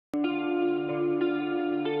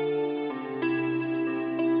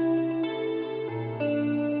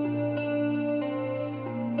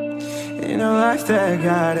In a life that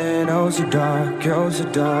got it, oh so dark, oh so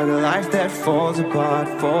dark. A life that falls apart,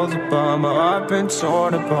 falls apart. My heart been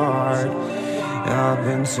torn apart, I've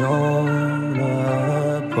been torn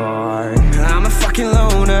apart. I'm a fucking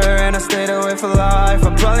loner and I stayed away for life.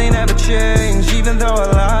 I'll probably never change, even though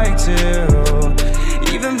I like to.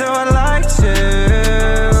 Even though I like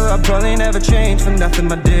to, I'll probably never change for nothing,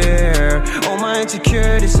 my dear. All my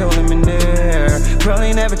insecurities holding me near.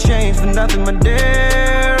 Probably never change for nothing, my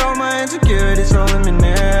dear. All my insecurities holding me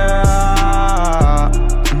near.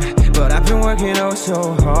 But I've been working oh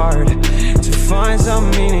so hard to find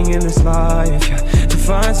some meaning in this life, yeah. To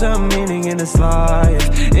find some meaning in this life.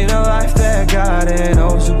 In a life that got it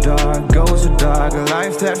oh so dark, oh so dark. A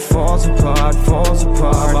life that falls apart, falls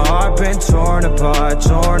apart. My heart been torn apart,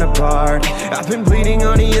 torn apart. I've been bleeding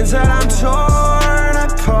on the inside, I'm torn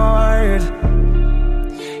apart.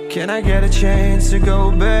 Can I get a chance to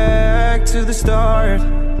go back to the start?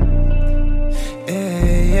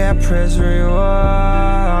 Yeah, press rewind.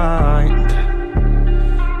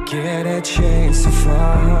 Get a chance to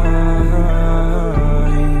find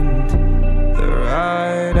the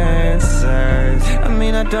right answers. I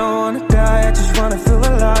mean, I don't wanna die, I just wanna feel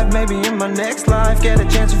alive. Maybe in my next life, get a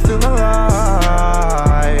chance to feel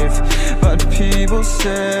alive. But people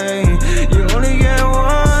say you only get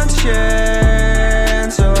one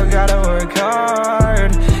chance, so I gotta work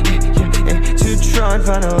hard, to try and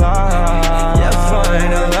find a light. Yeah,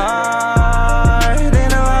 find a light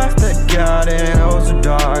in a life that got it oh so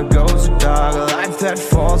dark, oh so dark. A life that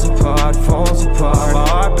falls apart, falls apart. My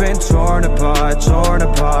heart been torn apart, torn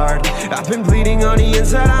apart. I've been bleeding on the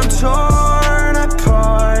inside, I'm torn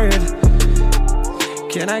apart.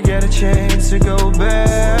 Can I get a chance to go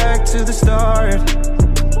back to the start?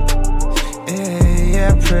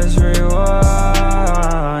 Yeah, press rewind.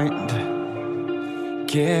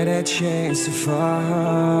 Get a chance to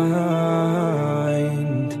find.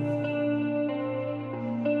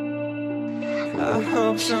 I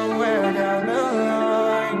hope somewhere down